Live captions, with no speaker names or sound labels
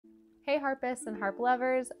Hey harpists and harp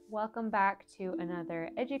lovers, welcome back to another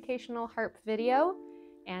educational harp video.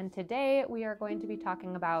 And today we are going to be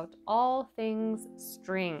talking about all things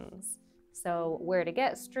strings. So where to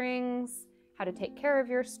get strings, how to take care of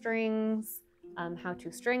your strings, how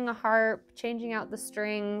to string a harp, changing out the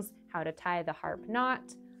strings, how to tie the harp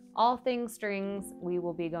knot, all things strings we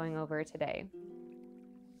will be going over today.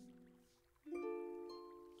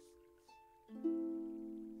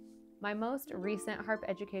 My most recent harp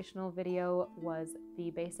educational video was the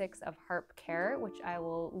basics of harp care, which I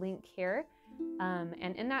will link here.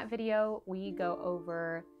 And in that video, we go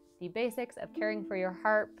over the basics of caring for your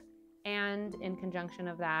harp and in conjunction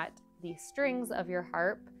of that, the strings of your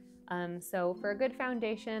harp. So for a good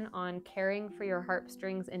foundation on caring for your harp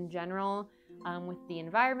strings in general, with the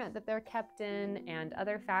environment that they're kept in and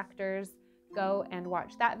other factors, go and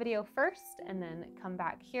watch that video first and then come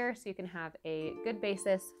back here so you can have a good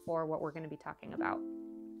basis for what we're going to be talking about.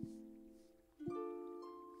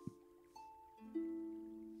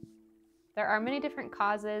 There are many different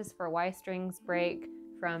causes for why strings break,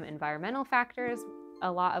 from environmental factors,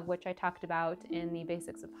 a lot of which I talked about in the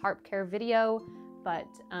basics of harp care video, but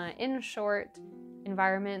in short,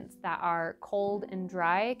 environments that are cold and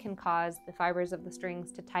dry can cause the fibers of the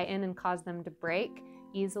strings to tighten and cause them to break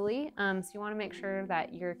easily. So you want to make sure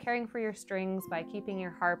that you're caring for your strings by keeping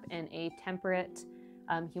your harp in a temperate,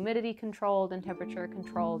 humidity controlled and temperature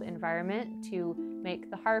controlled environment to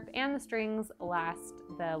make the harp and the strings last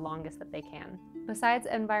the longest that they can. Besides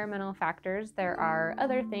environmental factors, there are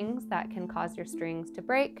other things that can cause your strings to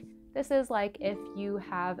break. This is like if you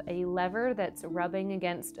have a lever that's rubbing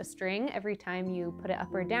against a string every time you put it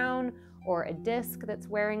up or down, or a disc that's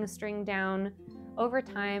wearing a string down. Over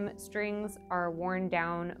time, strings are worn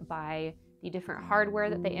down by the different hardware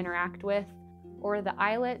that they interact with, or the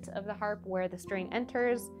eyelet of the harp where the string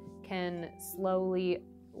enters can slowly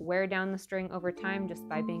wear down the string over time just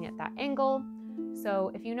by being at that angle.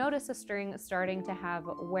 So if you notice a string starting to have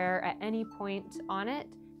wear at any point on it,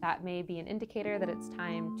 that may be an indicator that it's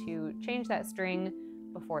time to change that string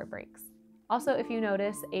before it breaks. Also, if you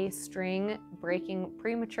notice a string breaking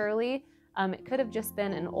prematurely, it could have just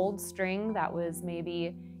been an old string that was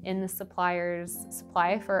maybe in the supplier's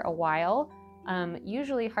supply for a while.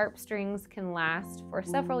 Usually harp strings can last for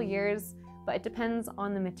several years, but it depends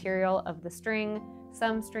on the material of the string.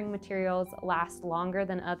 Some string materials last longer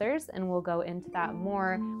than others, and we'll go into that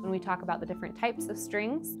more when we talk about the different types of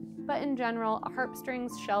strings. But in general, a harp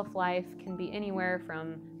string's shelf life can be anywhere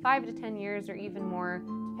from 5 to 10 years or even more,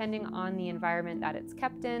 depending on the environment that it's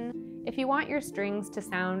kept in. If you want your strings to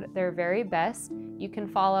sound their very best, you can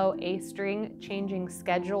follow a string changing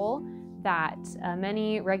schedule that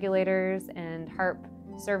many regulators and harp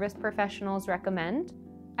service professionals recommend.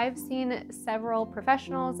 I've seen several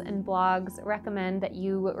professionals and blogs recommend that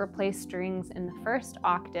you replace strings in the first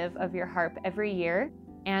octave of your harp every year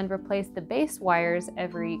and replace the bass wires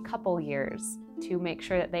every couple years to make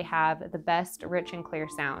sure that they have the best rich and clear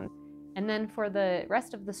sound. And then for the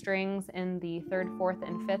rest of the strings in the 3rd, 4th,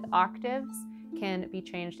 and 5th octaves can be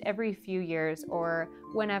changed every few years or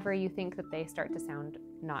whenever you think that they start to sound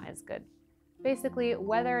not as good. Basically,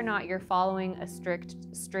 whether or not you're following a strict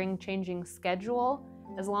string changing schedule,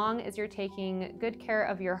 as long as you're taking good care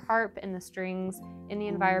of your harp and the strings in the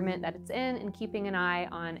environment that it's in and keeping an eye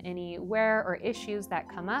on any wear or issues that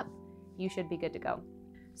come up, you should be good to go.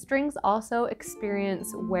 Strings also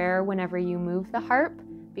experience wear whenever you move the harp,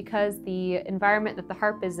 because the environment that the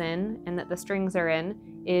harp is in and that the strings are in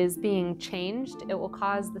is being changed. It will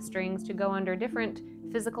cause the strings to go under different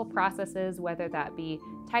physical processes, whether that be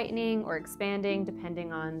tightening or expanding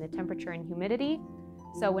depending on the temperature and humidity.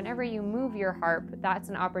 So whenever you move your harp, that's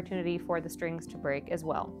an opportunity for the strings to break as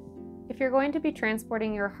well. If you're going to be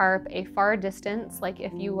transporting your harp a far distance, like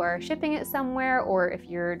if you are shipping it somewhere or if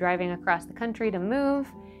you're driving across the country to move,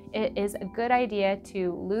 it is a good idea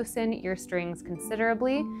to loosen your strings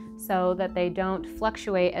considerably so that they don't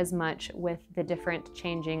fluctuate as much with the different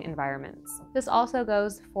changing environments. This also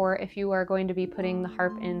goes for if you are going to be putting the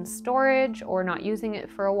harp in storage or not using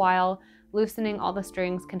it for a while. Loosening all the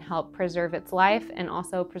strings can help preserve its life and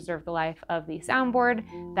also preserve the life of the soundboard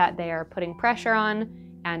that they are putting pressure on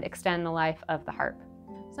and extend the life of the harp.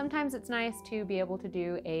 Sometimes it's nice to be able to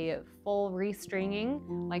do a full restringing,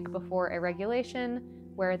 like before a regulation,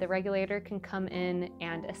 where the regulator can come in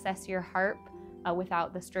and assess your harp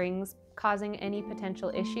without the strings causing any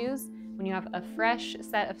potential issues. When you have a fresh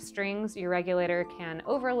set of strings, your regulator can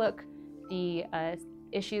overlook the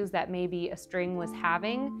issues that maybe a string was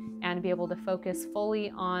having and be able to focus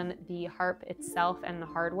fully on the harp itself and the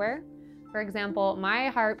hardware. For example, my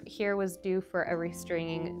harp here was due for a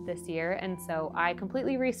restringing this year, and so I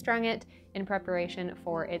completely restrung it in preparation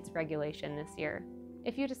for its regulation this year.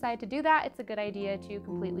 If you decide to do that, it's a good idea to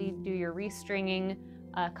completely do your restringing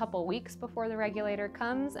a couple weeks before the regulator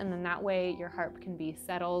comes, and then that way your harp can be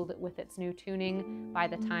settled with its new tuning by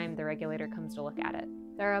the time the regulator comes to look at it.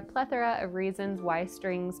 There are a plethora of reasons why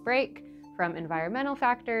strings break, from environmental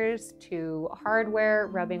factors to hardware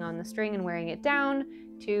rubbing on the string and wearing it down,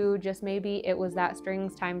 to just maybe it was that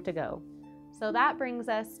string's time to go. So that brings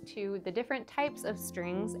us to the different types of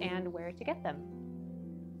strings and where to get them.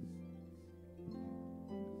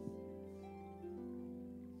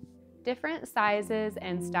 Different sizes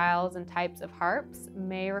and styles and types of harps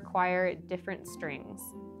may require different strings.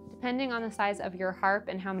 Depending on the size of your harp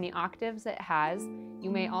and how many octaves it has,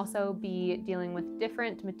 you may also be dealing with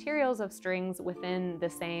different materials of strings within the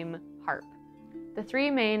same harp. The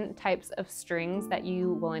three main types of strings that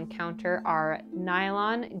you will encounter are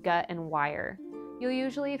nylon, gut, and wire. You'll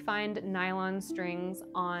usually find nylon strings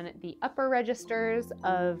on the upper registers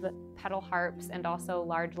of pedal harps and also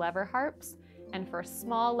large lever harps. And for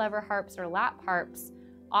small lever harps or lap harps,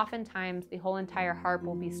 oftentimes the whole entire harp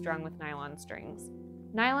will be strung with nylon strings.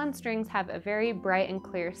 Nylon strings have a very bright and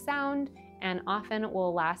clear sound and often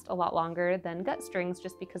will last a lot longer than gut strings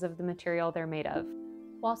just because of the material they're made of.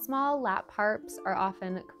 While small lap harps are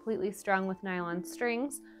often completely strung with nylon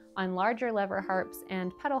strings, on larger lever harps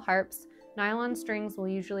and pedal harps, nylon strings will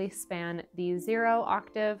usually span the 0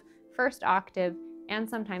 octave, 1st octave, and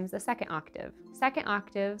sometimes the 2nd octave. 2nd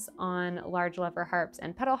octaves on large lever harps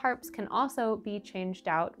and pedal harps can also be changed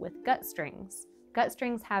out with gut strings. Gut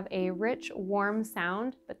strings have a rich, warm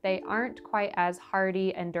sound, but they aren't quite as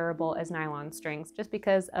hardy and durable as nylon strings just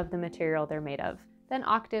because of the material they're made of. Then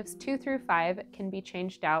octaves 2 through 5 can be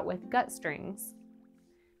changed out with gut strings.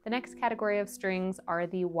 The next category of strings are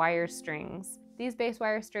the wire strings. These bass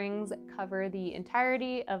wire strings cover the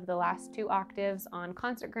entirety of the last 2 octaves on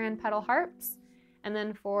concert grand pedal harps. And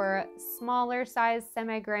then for smaller size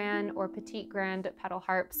semi-grand or petite grand pedal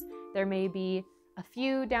harps, there may be a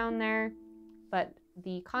few down there, but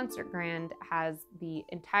the concert grand has the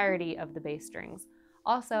entirety of the bass strings.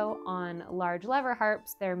 Also, on large lever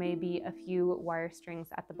harps, there may be a few wire strings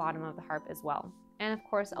at the bottom of the harp as well. And of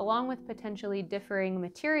course, along with potentially differing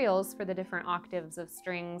materials for the different octaves of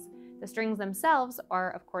strings, the strings themselves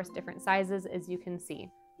are of course different sizes, as you can see.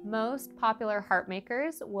 Most popular harp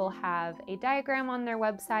makers will have a diagram on their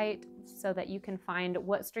website so that you can find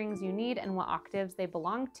what strings you need and what octaves they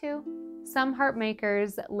belong to. Some harp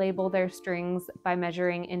makers label their strings by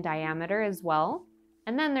measuring in diameter as well.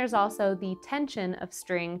 And then there's also the tension of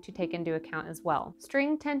string to take into account as well.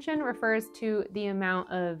 String tension refers to the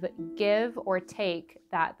amount of give or take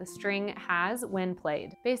that the string has when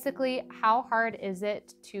played. Basically, how hard is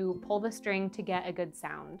it to pull the string to get a good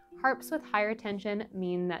sound? Harps with higher tension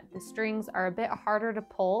mean that the strings are a bit harder to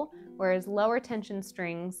pull, whereas lower tension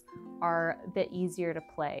strings are a bit easier to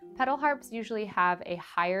play. Pedal harps usually have a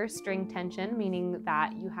higher string tension, meaning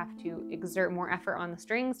that you have to exert more effort on the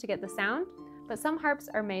strings to get the sound. But some harps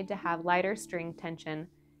are made to have lighter string tension,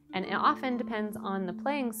 and it often depends on the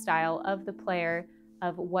playing style of the player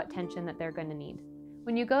of what tension that they're going to need.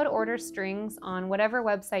 When you go to order strings on whatever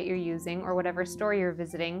website you're using or whatever store you're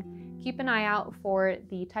visiting, keep an eye out for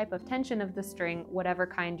the type of tension of the string, whatever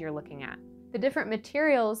kind you're looking at. The different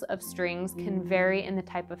materials of strings can vary in the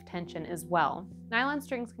type of tension as well. Nylon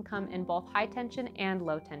strings can come in both high tension and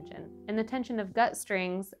low tension, and the tension of gut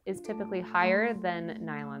strings is typically higher than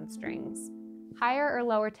nylon strings. Higher or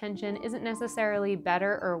lower tension isn't necessarily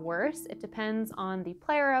better or worse. It depends on the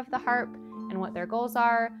player of the harp and what their goals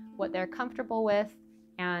are, what they're comfortable with,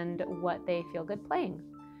 and what they feel good playing.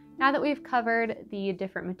 Now that we've covered the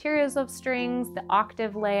different materials of strings, the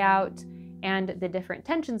octave layout, and the different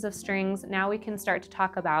tensions of strings, now we can start to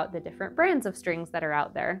talk about the different brands of strings that are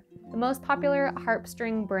out there. The most popular harp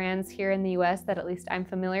string brands here in the US that at least I'm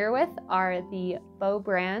familiar with are the Bow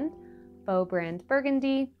brand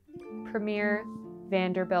Burgundy, Premier,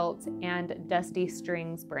 Vanderbilt, and Dusty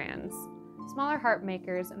Strings brands. Smaller harp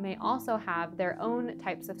makers may also have their own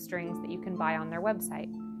types of strings that you can buy on their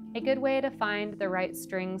website. A good way to find the right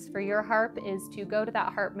strings for your harp is to go to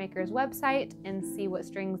that harp maker's website and see what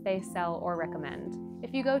strings they sell or recommend.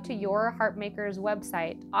 If you go to your harp maker's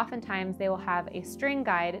website, oftentimes they will have a string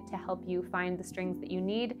guide to help you find the strings that you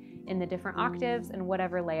need in the different octaves and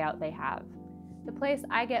whatever layout they have. The place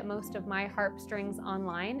I get most of my harp strings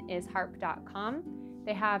online is harp.com.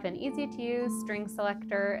 They have an easy-to-use string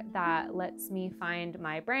selector that lets me find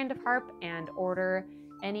my brand of harp and order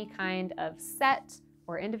any kind of set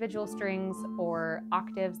or individual strings or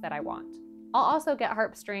octaves that I want. I'll also get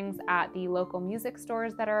harp strings at the local music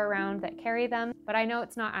stores that are around that carry them, but I know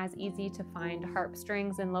it's not as easy to find harp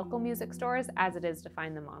strings in local music stores as it is to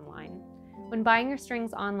find them online. When buying your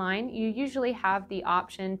strings online, you usually have the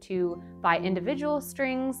option to buy individual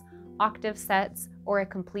strings, octave sets, or a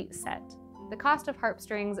complete set. The cost of harp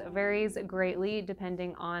strings varies greatly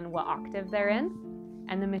depending on what octave they're in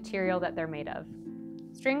and the material that they're made of.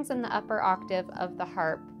 Strings in the upper octave of the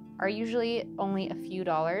harp are usually only a few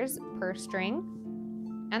dollars per string,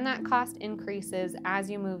 and that cost increases as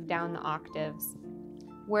you move down the octaves,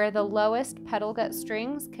 where the lowest pedal gut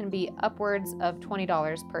strings can be upwards of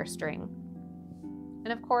 $20 per string.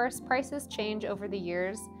 And of course, prices change over the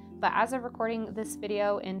years, but as of recording this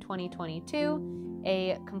video in 2022,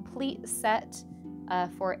 a complete set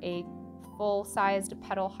for a full-sized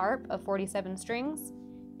pedal harp of 47 strings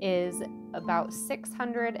is about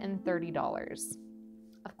 $630.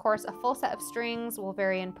 Of course, a full set of strings will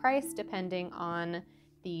vary in price depending on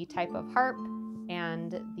the type of harp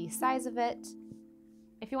and the size of it.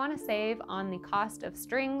 If you want to save on the cost of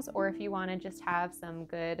strings, or if you want to just have some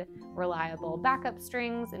good, reliable backup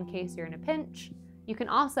strings in case you're in a pinch, you can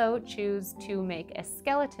also choose to make a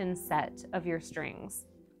skeleton set of your strings.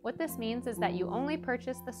 What this means is that you only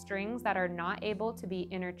purchase the strings that are not able to be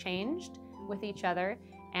interchanged with each other,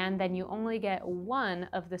 and then you only get one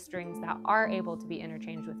of the strings that are able to be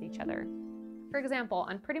interchanged with each other. For example,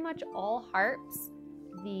 on pretty much all harps,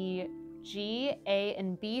 the G, A,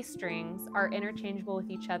 and B strings are interchangeable with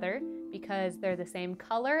each other because they're the same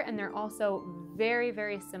color and they're also very,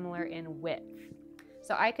 very similar in width.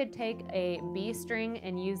 So I could take a B string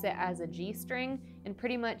and use it as a G string in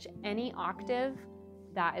pretty much any octave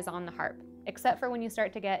that is on the harp, except for when you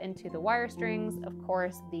start to get into the wire strings. Of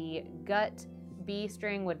course, the gut B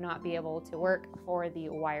string would not be able to work for the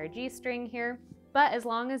wire G string here. But as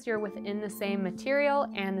long as you're within the same material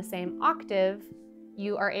and the same octave,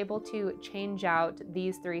 you are able to change out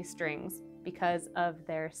these three strings because of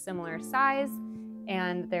their similar size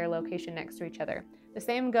and their location next to each other. The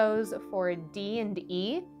same goes for D and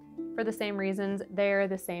E. For the same reasons, they're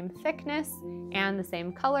the same thickness and the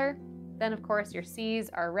same color. Then of course your C's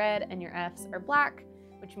are red and your F's are black,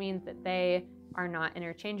 which means that they are not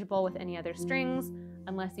interchangeable with any other strings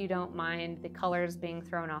unless you don't mind the colors being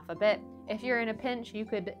thrown off a bit. If you're in a pinch, you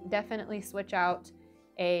could definitely switch out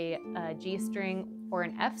a G string for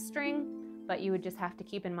an F string, but you would just have to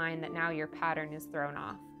keep in mind that now your pattern is thrown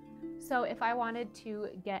off. So if I wanted to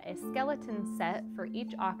get a skeleton set for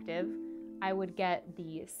each octave, I would get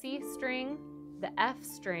the C string, the F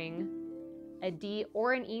string, a D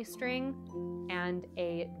or an E string, and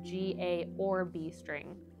a G, A, or B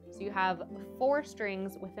string. So you have 4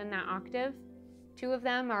 strings within that octave. 2 of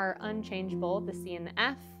them are unchangeable, the C and the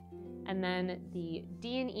F, and then the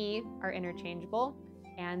D and E are interchangeable,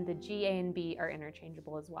 and the G, A, and B are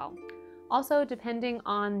interchangeable as well. Also, depending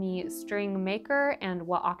on the string maker and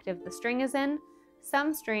what octave the string is in,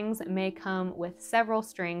 some strings may come with several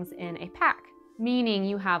strings in a pack, meaning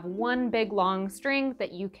you have one big long string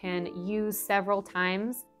that you can use several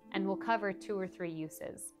times and will cover 2 or 3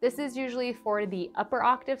 uses. This is usually for the upper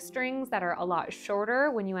octave strings that are a lot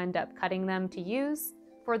shorter when you end up cutting them to use.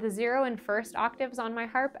 For the 0 and 1st octaves on my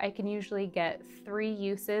harp, I can usually get 3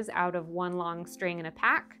 uses out of one long string in a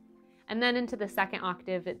pack. And then into the 2nd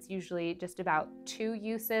octave, it's usually just about 2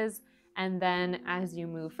 uses. And then as you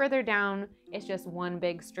move further down, it's just one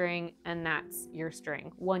big string, and that's your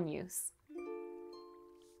string, 1 use.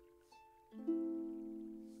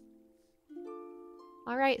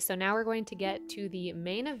 All right, so now we're going to get to the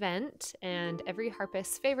main event and every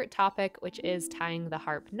harpist's favorite topic, which is tying the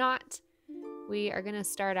harp knot. We are going to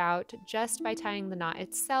start out just by tying the knot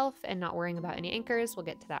itself and not worrying about any anchors. We'll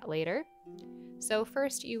get to that later. So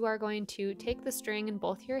first, you are going to take the string in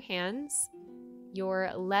both your hands.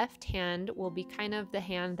 Your left hand will be kind of the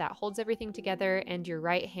hand that holds everything together, and your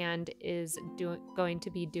right hand is going to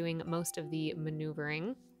be doing most of the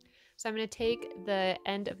maneuvering. So I'm going to take the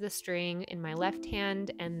end of the string in my left hand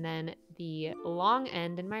and then the long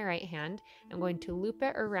end in my right hand. I'm going to loop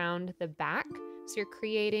it around the back. So you're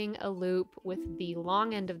creating a loop with the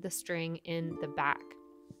long end of the string in the back.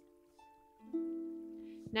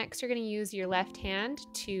 Next, you're going to use your left hand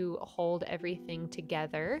to hold everything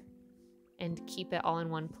together and keep it all in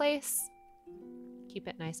one place. Keep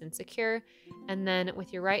it nice and secure. And then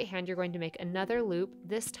with your right hand, you're going to make another loop,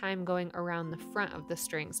 this time going around the front of the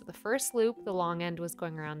string. So the first loop, the long end was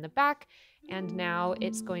going around the back, and now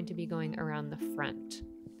it's going to be going around the front.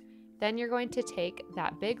 Then you're going to take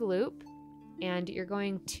that big loop and you're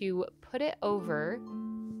going to put it over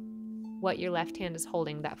what your left hand is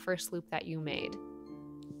holding, that first loop that you made.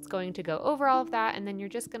 It's going to go over all of that, and then you're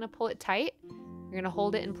just going to pull it tight You're going to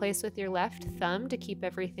hold it in place with your left thumb to keep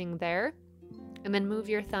everything there, and then move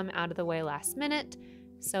your thumb out of the way last minute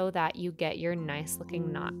so that you get your nice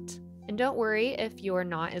looking knot. And don't worry if your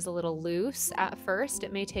knot is a little loose at first.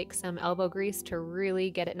 It may take some elbow grease to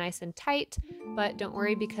really get it nice and tight, but don't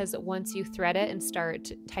worry because once you thread it and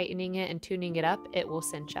start tightening it and tuning it up, it will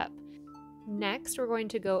cinch up. Next, we're going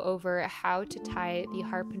to go over how to tie the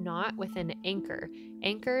harp knot with an anchor.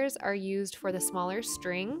 Anchors are used for the smaller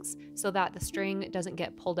strings so that the string doesn't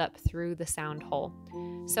get pulled up through the sound hole.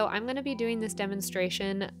 So I'm going to be doing this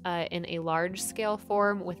demonstration in a large scale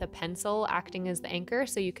form with a pencil acting as the anchor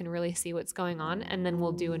so you can really see what's going on, and then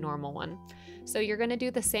we'll do a normal one. So you're going to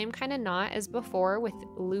do the same kind of knot as before with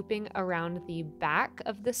looping around the back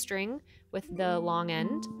of the string with the long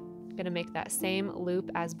end. Going to make that same loop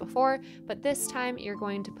as before, but this time you're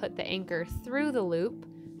going to put the anchor through the loop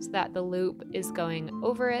so that the loop is going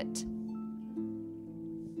over it.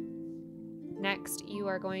 Next, you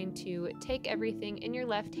are going to take everything in your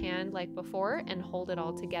left hand like before and hold it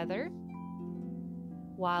all together,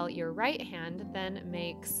 while your right hand then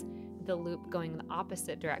makes the loop going the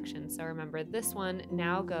opposite direction. So remember, this one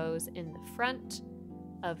now goes in the front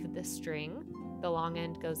of the string. The long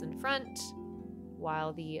end goes in front,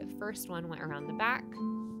 while the first one went around the back.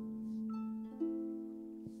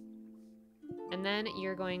 And then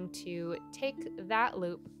you're going to take that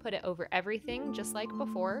loop, put it over everything just like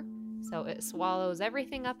before, so it swallows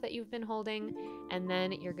everything up that you've been holding, and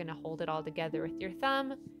then you're going to hold it all together with your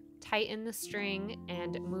thumb, tighten the string,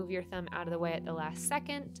 and move your thumb out of the way at the last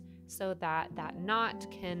second so that that knot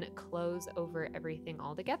can close over everything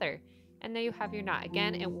all together. And there you have your knot.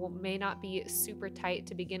 Again, it may not be super tight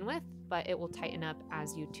to begin with, but it will tighten up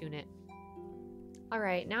as you tune it. All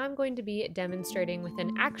right, now I'm going to be demonstrating with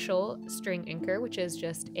an actual string anchor, which is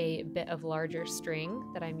just a bit of larger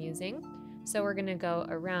string that I'm using. So we're gonna go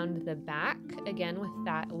around the back, again with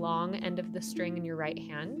that long end of the string in your right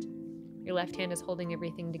hand. Your left hand is holding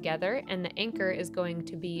everything together, and the anchor is going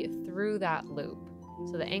to be through that loop.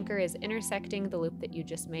 So the anchor is intersecting the loop that you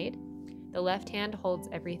just made. The left hand holds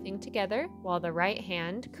everything together, while the right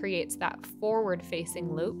hand creates that forward-facing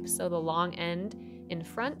loop, so the long end in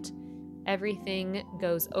front. Everything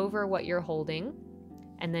goes over what you're holding,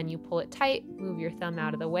 and then you pull it tight, move your thumb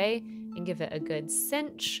out of the way, and give it a good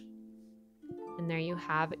cinch. And there you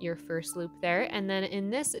have your first loop there. And then in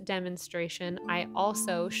this demonstration, I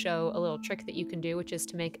also show a little trick that you can do, which is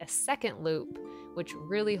to make a second loop, which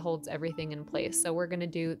really holds everything in place. So we're going to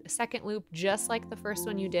do the second loop just like the first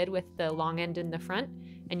one you did with the long end in the front,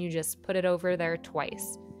 and you just put it over there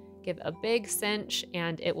twice. Give a big cinch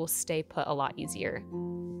and it will stay put a lot easier.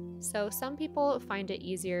 So some people find it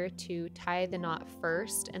easier to tie the knot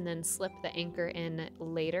first and then slip the anchor in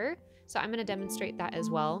later. So I'm going to demonstrate that as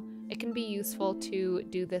well. It can be useful to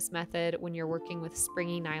do this method when you're working with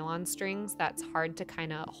springy nylon strings. That's hard to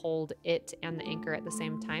kind of hold it and the anchor at the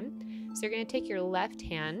same time. So you're going to take your left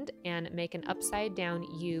hand and make an upside down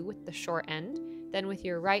U with the short end. Then with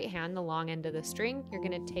your right hand, the long end of the string, you're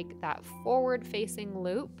going to take that forward facing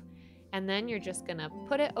loop, and then you're just going to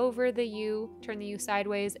put it over the U, turn the U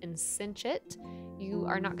sideways and cinch it. You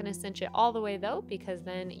are not going to cinch it all the way though, because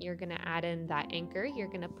then you're going to add in that anchor. You're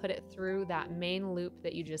going to put it through that main loop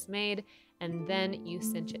that you just made, and then you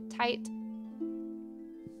cinch it tight.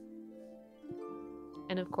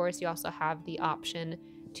 And of course, you also have the option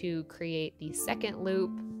to create the second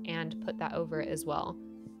loop and put that over it as well.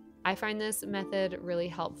 I find this method really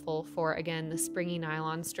helpful for, again, the springy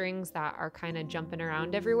nylon strings that are kind of jumping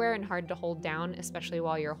around everywhere and hard to hold down, especially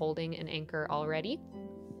while you're holding an anchor already.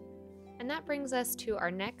 And that brings us to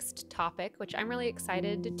our next topic, which I'm really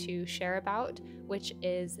excited to share about, which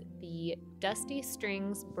is the Dusty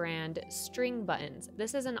Strings brand string buttons.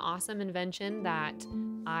 This is an awesome invention that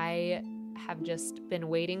I have just been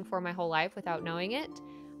waiting for my whole life without knowing it.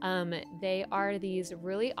 They are these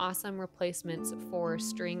really awesome replacements for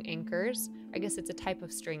string anchors. I guess it's a type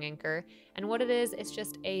of string anchor. And what it is, it's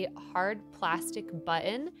just a hard plastic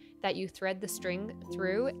button that you thread the string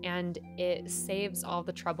through, and it saves all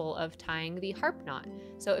the trouble of tying the harp knot.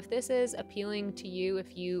 So if this is appealing to you,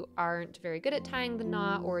 if you aren't very good at tying the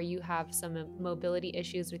knot, or you have some mobility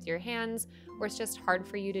issues with your hands, or it's just hard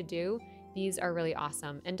for you to do, these are really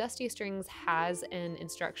awesome. And Dusty Strings has an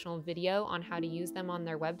instructional video on how to use them on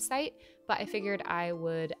their website, but I figured I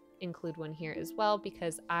would include one here as well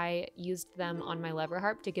because I used them on my lever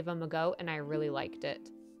harp to give them a go and I really liked it.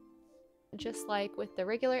 Just like with the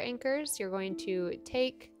regular anchors, you're going to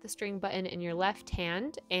take the string button in your left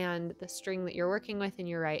hand and the string that you're working with in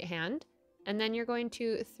your right hand. And then you're going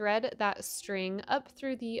to thread that string up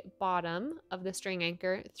through the bottom of the string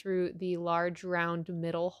anchor through the large round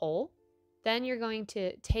middle hole. Then you're going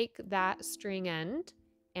to take that string end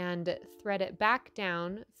and thread it back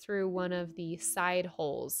down through one of the side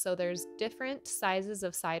holes. So there's different sizes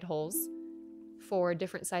of side holes for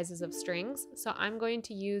different sizes of strings. So I'm going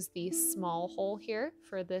to use the small hole here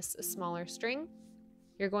for this smaller string.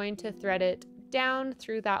 You're going to thread it down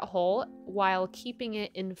through that hole while keeping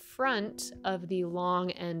it in front of the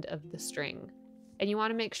long end of the string. And you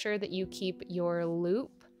want to make sure that you keep your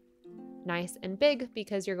loop nice and big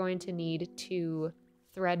because you're going to need to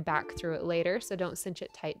thread back through it later, so don't cinch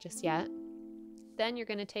it tight just yet. Then you're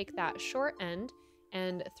going to take that short end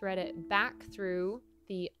and thread it back through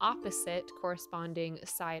the opposite corresponding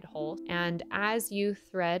side hole. And as you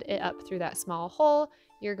thread it up through that small hole,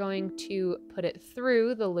 you're going to put it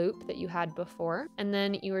through the loop that you had before, and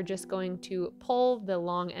then you are just going to pull the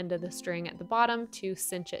long end of the string at the bottom to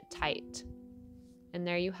cinch it tight. And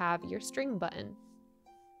there you have your string button.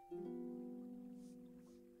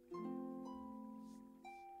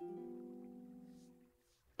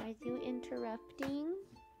 Are you interrupting?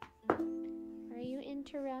 Are you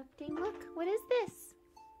interrupting? Look, what is this?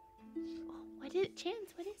 Oh, what is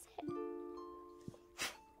Chance? What is it?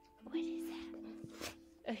 What is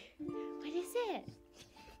that? What is it?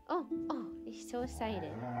 Oh, they're so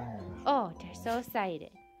excited. Oh, they're so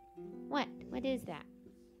excited. What? What is that?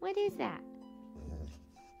 What is that?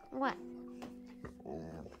 What?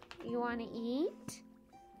 You want to eat?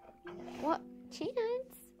 What? Chance?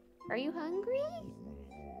 Are you hungry?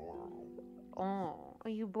 Oh, are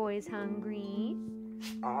you boys hungry?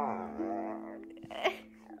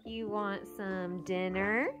 You want some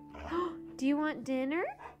dinner? Do you want dinner?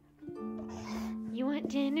 You want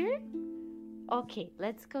dinner? Okay,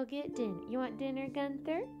 let's go get dinner. You want dinner,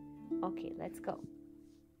 Gunther? Okay, let's go.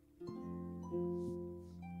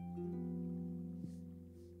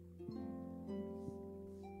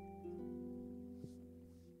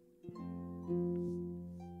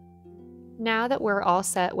 Now that we're all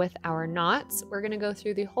set with our knots, we're going to go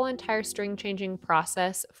through the whole entire string changing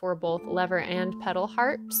process for both lever and pedal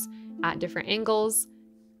harps at different angles.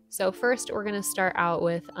 So first we're going to start out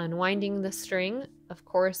with unwinding the string. Of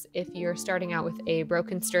course, if you're starting out with a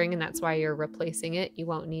broken string and that's why you're replacing it, you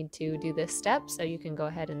won't need to do this step, so you can go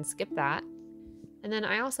ahead and skip that. And then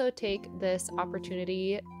I also take this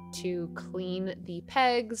opportunity to clean the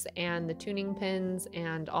pegs and the tuning pins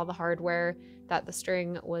and all the hardware that the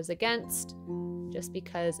string was against, just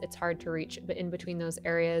because it's hard to reach in between those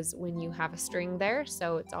areas when you have a string there,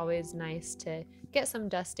 so it's always nice to get some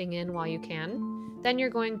dusting in while you can. Then you're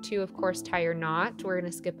going to, of course, tie your knot. We're going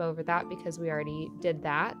to skip over that because we already did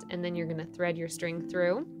that, and then you're going to thread your string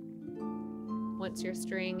through. Once your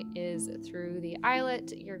string is through the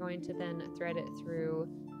eyelet, you're going to then thread it through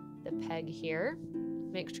the peg here.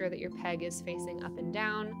 Make sure that your peg is facing up and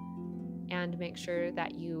down, and make sure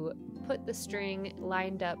that you put the string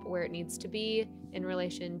lined up where it needs to be in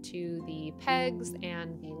relation to the pegs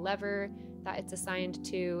and the lever that it's assigned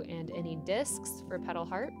to and any discs for pedal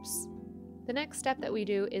harps. The next step that we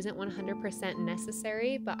do isn't 100%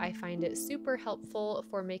 necessary, but I find it super helpful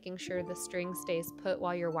for making sure the string stays put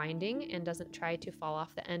while you're winding and doesn't try to fall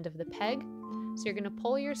off the end of the peg. So you're going to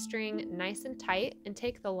pull your string nice and tight and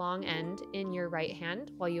take the long end in your right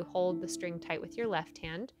hand while you hold the string tight with your left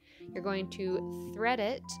hand. You're going to thread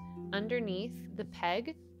it underneath the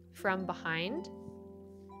peg from behind.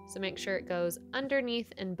 So make sure it goes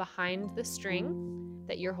underneath and behind the string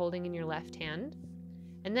that you're holding in your left hand.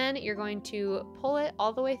 And then you're going to pull it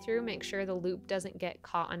all the way through, make sure the loop doesn't get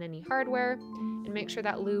caught on any hardware, and make sure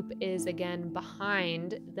that loop is again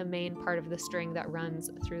behind the main part of the string that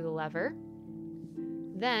runs through the lever.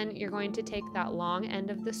 Then you're going to take that long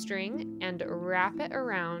end of the string and wrap it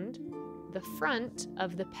around the front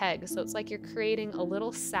of the peg. So it's like you're creating a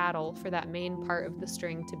little saddle for that main part of the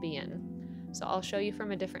string to be in. So I'll show you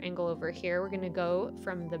from a different angle over here. We're going to go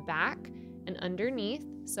from the back and underneath,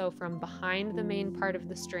 so from behind the main part of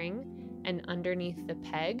the string and underneath the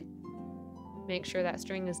peg. Make sure that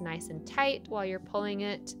string is nice and tight while you're pulling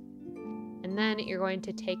it. And then you're going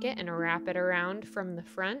to take it and wrap it around from the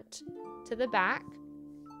front to the back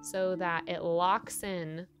so that it locks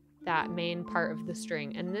in that main part of the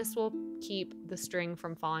string. And this will keep the string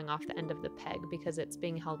from falling off the end of the peg because it's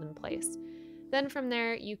being held in place. Then from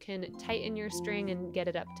there, you can tighten your string and get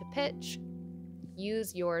it up to pitch.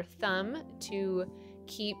 Use your thumb to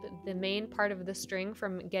keep the main part of the string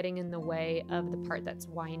from getting in the way of the part that's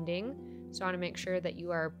winding. So I want to make sure that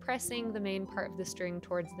you are pressing the main part of the string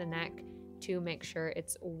towards the neck to make sure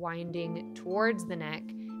it's winding towards the neck.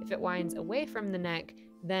 If it winds away from the neck,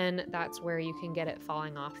 then that's where you can get it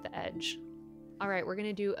falling off the edge. All right, we're going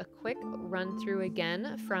to do a quick run through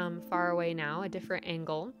again from far away now, a different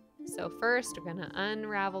angle. So first, we're gonna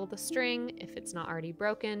unravel the string if it's not already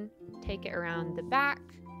broken, take it around the back,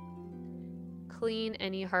 clean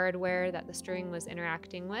any hardware that the string was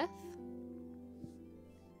interacting with.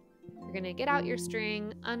 You're gonna get out your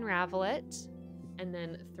string, unravel it, and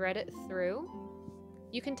then thread it through.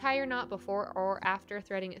 You can tie your knot before or after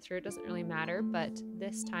threading it through, it doesn't really matter, but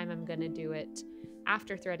this time I'm gonna do it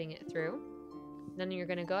after threading it through. Then you're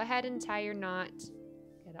gonna go ahead and tie your knot,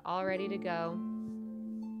 get it all ready to go,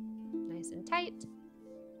 nice and tight.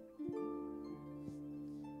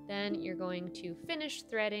 Then you're going to finish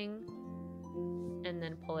threading and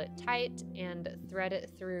then pull it tight and thread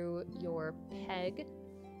it through your peg.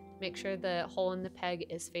 Make sure the hole in the peg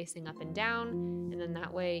is facing up and down, and then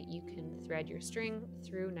that way you can thread your string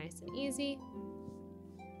through nice and easy.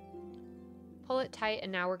 Pull it tight,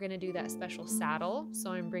 and now we're going to do that special saddle.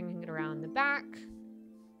 So I'm bringing it around the back,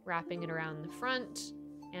 wrapping it around the front,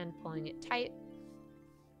 and pulling it tight.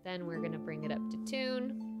 Then we're going to bring it up to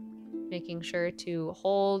tune, making sure to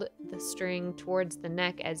hold the string towards the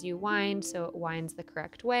neck as you wind so it winds the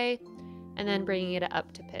correct way, and then bringing it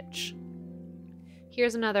up to pitch.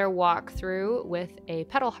 Here's another walkthrough with a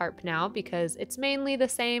pedal harp now, because it's mainly the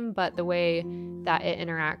same, but the way that it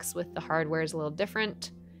interacts with the hardware is a little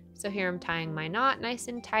different. So here I'm tying my knot nice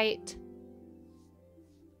and tight.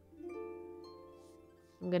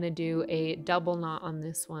 I'm gonna do a double knot on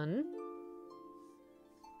this one,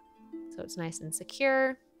 so it's nice and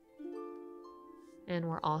secure. And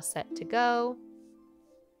we're all set to go.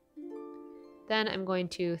 Then I'm going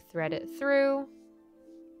to thread it through.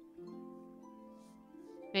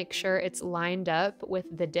 Make sure it's lined up with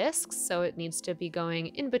the discs, so it needs to be going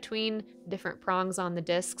in between different prongs on the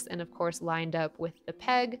discs and of course lined up with the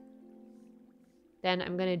peg. Then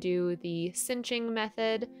I'm going to do the cinching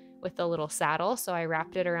method with the little saddle, so I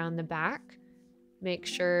wrapped it around the back. Make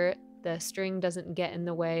sure the string doesn't get in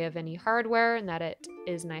the way of any hardware and that it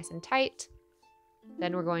is nice and tight.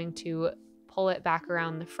 Then we're going to pull it back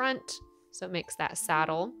around the front so it makes that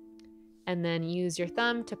saddle. And then use your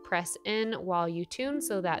thumb to press in while you tune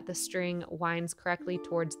so that the string winds correctly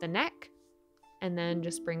towards the neck, and then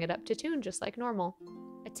just bring it up to tune just like normal.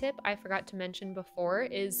 A tip I forgot to mention before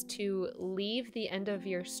is to leave the end of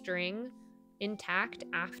your string intact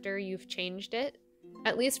after you've changed it,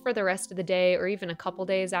 at least for the rest of the day or even a couple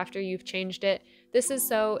days after you've changed it. This is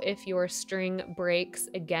so if your string breaks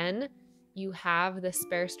again, you have the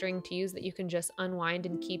spare string to use that you can just unwind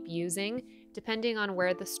and keep using. Depending on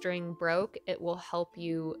where the string broke, it will help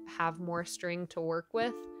you have more string to work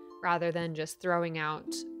with rather than just throwing out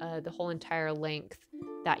the whole entire length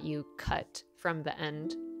that you cut from the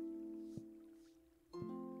end.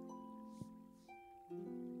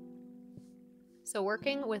 So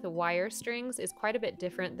working with wire strings is quite a bit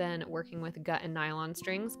different than working with gut and nylon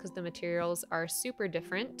strings because the materials are super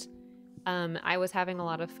different. I was having a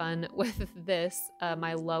lot of fun with this,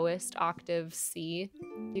 my lowest octave C.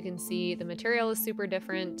 You can see the material is super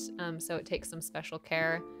different, so it takes some special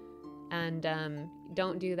care. And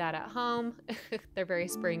don't do that at home. They're very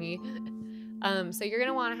springy. So you're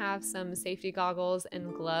gonna wanna have some safety goggles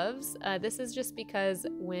and gloves. This is just because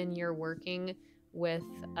when you're working with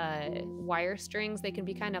wire strings, they can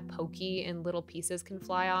be kind of pokey and little pieces can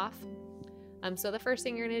fly off. So the first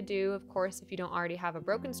thing you're going to do, of course, if you don't already have a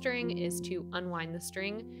broken string, is to unwind the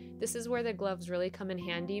string. This is where the gloves really come in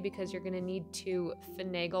handy because you're going to need to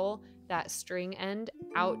finagle that string end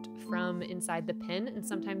out from inside the pin, and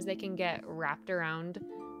sometimes they can get wrapped around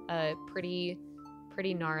pretty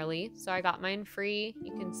gnarly. So I got mine free.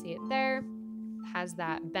 You can see it there. It has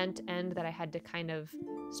that bent end that I had to kind of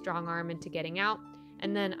strong arm into getting out.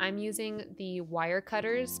 And then I'm using the wire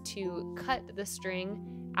cutters to cut the string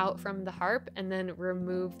out from the harp and then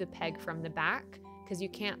remove the peg from the back because you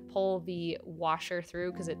can't pull the washer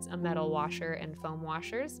through because it's a metal washer and foam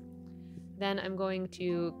washers. Then I'm going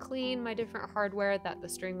to clean my different hardware that the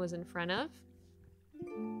string was in front of.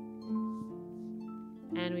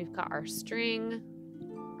 And we've got our string,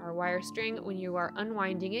 our wire string. When you are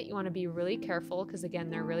unwinding it, you want to be really careful because again,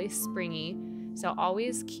 they're really springy. So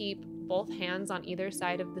always keep both hands on either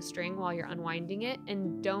side of the string while you're unwinding it,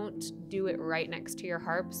 and don't do it right next to your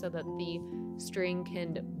harp so that the string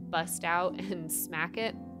can bust out and smack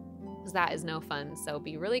it, because that is no fun. So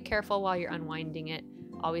be really careful while you're unwinding it.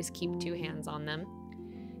 Always keep two hands on them.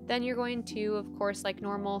 Then you're going to, of course, like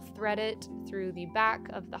normal, thread it through the back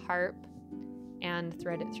of the harp and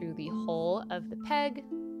thread it through the hole of the peg.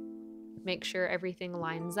 Make sure everything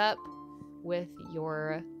lines up with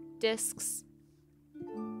your discs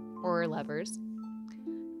or levers.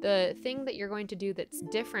 The thing that you're going to do that's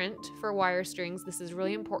different for wire strings, this is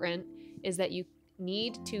really important, is that you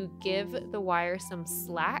need to give the wire some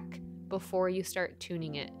slack before you start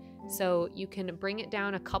tuning it. So you can bring it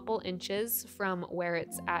down a couple inches from where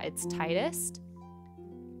it's at its tightest.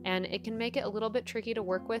 And it can make it a little bit tricky to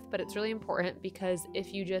work with, but it's really important because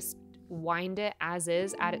if you just wind it as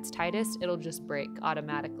is at its tightest, it'll just break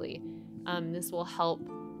automatically. This will help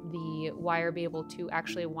the wire be able to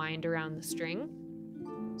actually wind around the string.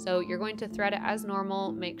 So you're going to thread it as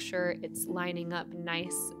normal, make sure it's lining up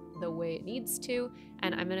nice the way it needs to,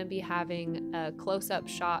 and I'm going to be having a close-up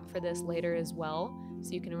shot for this later as well,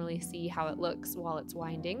 so you can really see how it looks while it's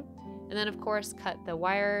winding. And then of course cut the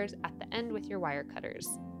wires at the end with your wire cutters.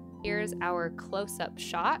 Here's our close-up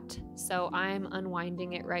shot. So I'm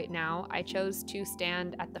unwinding it right now. I chose to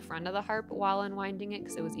stand at the front of the harp while unwinding it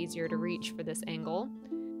because it was easier to reach for this angle.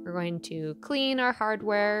 We're going to clean our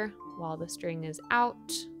hardware while the string is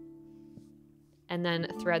out, and then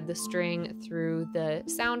thread the string through the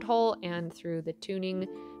sound hole and through the tuning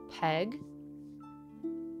peg.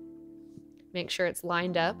 Make sure it's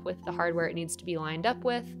lined up with the hardware it needs to be lined up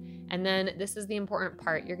with. And then this is the important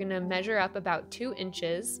part. You're gonna measure up about 2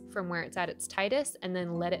 inches from where it's at its tightest and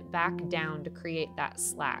then let it back down to create that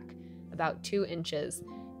slack, about 2 inches.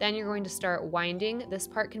 Then you're going to start winding. This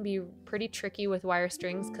part can be pretty tricky with wire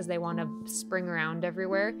strings because they want to spring around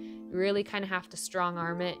everywhere. You really kind of have to strong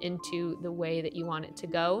arm it into the way that you want it to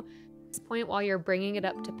go. At this point, while you're bringing it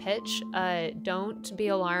up to pitch, don't be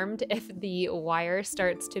alarmed if the wire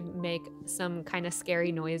starts to make some kind of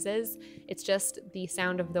scary noises. It's just the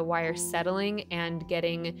sound of the wire settling and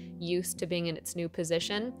getting used to being in its new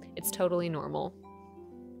position. It's totally normal.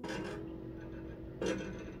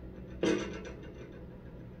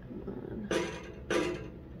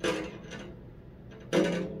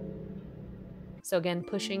 So again,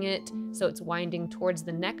 pushing it so it's winding towards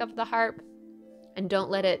the neck of the harp, and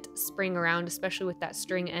don't let it spring around, especially with that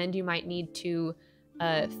string end. You might need to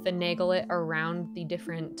finagle it around the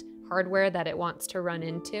different hardware that it wants to run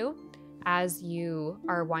into as you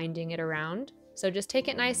are winding it around. So just take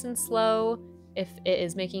it nice and slow. If it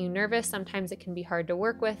is making you nervous, sometimes it can be hard to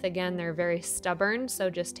work with. Again, they're very stubborn, so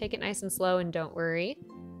just take it nice and slow and don't worry.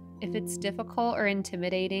 If it's difficult or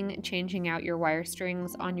intimidating changing out your wire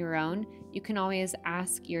strings on your own, you can always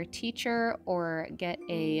ask your teacher or get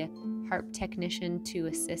a harp technician to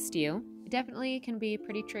assist you. It definitely can be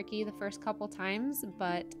pretty tricky the first couple times,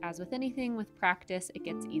 but as with anything, with practice, it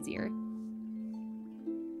gets easier.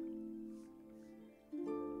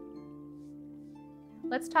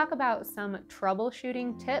 Let's talk about some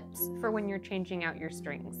troubleshooting tips for when you're changing out your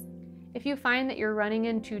strings. If you find that you're running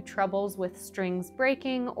into troubles with strings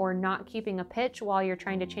breaking or not keeping a pitch while you're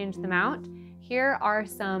trying to change them out, here are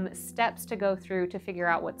some steps to go through to figure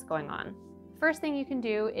out what's going on. First thing you can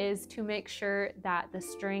do is to make sure that the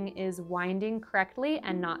string is winding correctly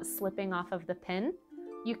and not slipping off of the pin.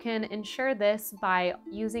 You can ensure this by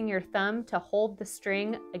using your thumb to hold the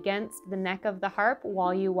string against the neck of the harp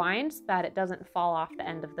while you wind so that it doesn't fall off the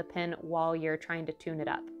end of the pin while you're trying to tune it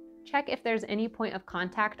up. Check if there's any point of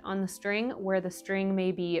contact on the string where the string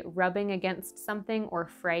may be rubbing against something or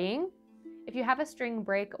fraying. If you have a string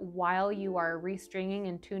break while you are restringing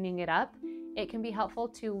and tuning it up, it can be helpful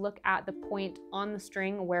to look at the point on the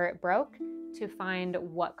string where it broke to find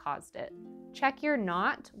what caused it. Check your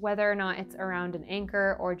knot, whether or not it's around an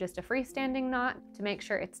anchor or just a freestanding knot, to make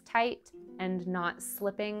sure it's tight and not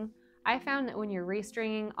slipping. I found that when you're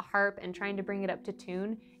restringing a harp and trying to bring it up to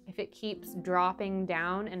tune, if it keeps dropping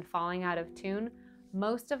down and falling out of tune,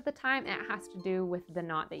 most of the time it has to do with the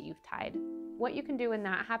knot that you've tied. What you can do when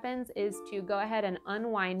that happens is to go ahead and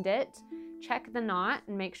unwind it, check the knot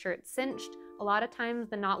and make sure it's cinched. A lot of times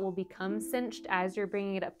the knot will become cinched as you're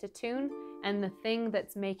bringing it up to tune, and the thing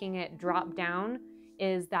that's making it drop down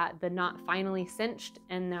is that the knot finally cinched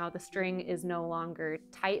and now the string is no longer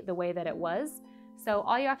tight the way that it was. So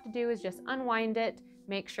all you have to do is just unwind it,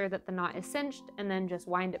 make sure that the knot is cinched, and then just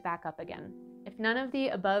wind it back up again. If none of the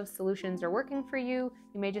above solutions are working for you,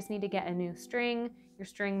 you may just need to get a new string. Your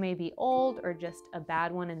string may be old or just a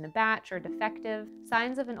bad one in the batch or defective.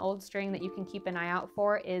 Signs of an old string that you can keep an eye out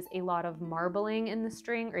for is a lot of marbling in the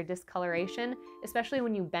string or discoloration, especially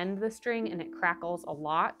when you bend the string and it crackles a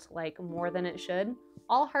lot, like more than it should.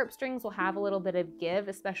 All harp strings will have a little bit of give,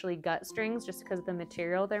 especially gut strings, just because of the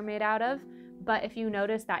material they're made out of. But if you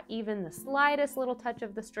notice that even the slightest little touch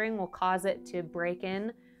of the string will cause it to break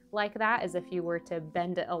in like that, as if you were to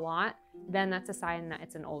bend it a lot, then that's a sign that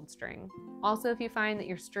it's an old string. Also, if you find that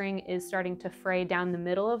your string is starting to fray down the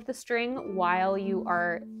middle of the string while you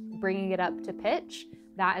are bringing it up to pitch,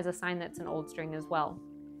 that is a sign that it's an old string as well.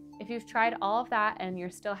 If you've tried all of that and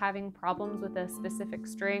you're still having problems with a specific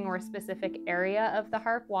string or a specific area of the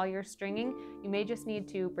harp while you're stringing, you may just need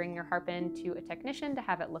to bring your harp in to a technician to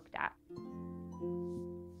have it looked at.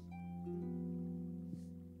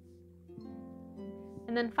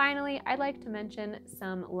 And then finally, I'd like to mention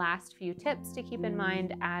some last few tips to keep in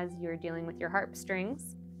mind as you're dealing with your harp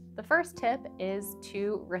strings. The first tip is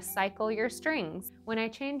to recycle your strings. When I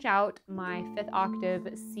change out my 5th octave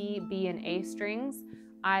C, B, and A strings,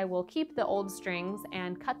 I will keep the old strings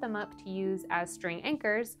and cut them up to use as string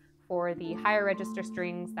anchors for the higher register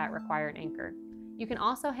strings that require an anchor. You can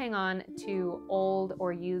also hang on to old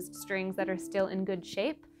or used strings that are still in good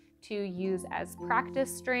shape to use as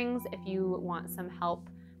practice strings if you want some help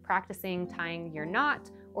practicing tying your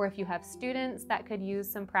knot, or if you have students that could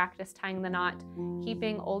use some practice tying the knot.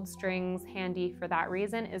 Keeping old strings handy for that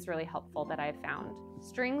reason is really helpful, that I've found.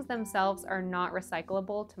 Strings themselves are not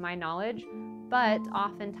recyclable to my knowledge, but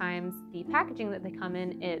oftentimes the packaging that they come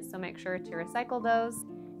in is, so make sure to recycle those.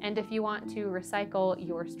 And if you want to recycle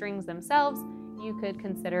your strings themselves, you could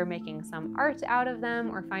consider making some art out of them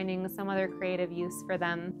or finding some other creative use for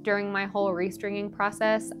them. During my whole restringing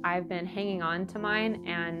process, I've been hanging on to mine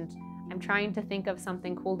and I'm trying to think of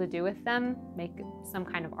something cool to do with them, make some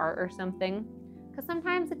kind of art or something, because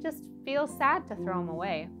sometimes it just feels sad to throw them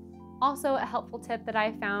away. Also, a helpful tip that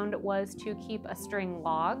I found was to keep a string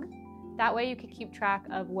log. That way you could keep track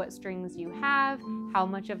of what strings you have, how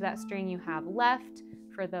much of that string you have left,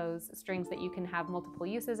 for those strings that you can have multiple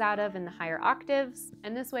uses out of in the higher octaves.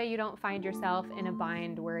 And this way you don't find yourself in a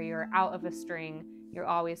bind where you're out of a string. You're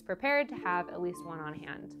always prepared to have at least one on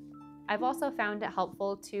hand. I've also found it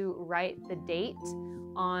helpful to write the date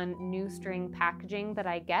on new string packaging that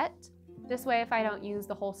I get. This way, if I don't use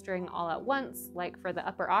the whole string all at once, like for the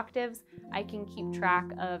upper octaves, I can keep track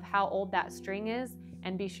of how old that string is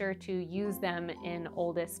and be sure to use them in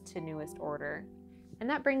oldest to newest order. And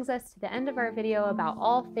that brings us to the end of our video about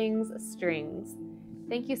all things strings.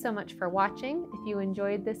 Thank you so much for watching. If you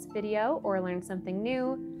enjoyed this video or learned something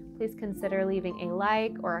new, please consider leaving a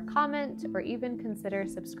like or a comment, or even consider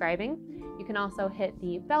subscribing. You can also hit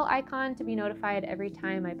the bell icon to be notified every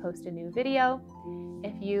time I post a new video.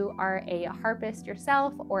 If you are a harpist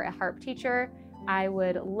yourself or a harp teacher, I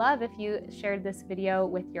would love if you shared this video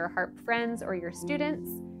with your harp friends or your students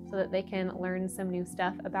so that they can learn some new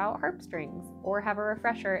stuff about harp strings or have a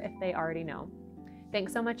refresher if they already know.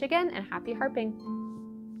 Thanks so much again, and happy harping!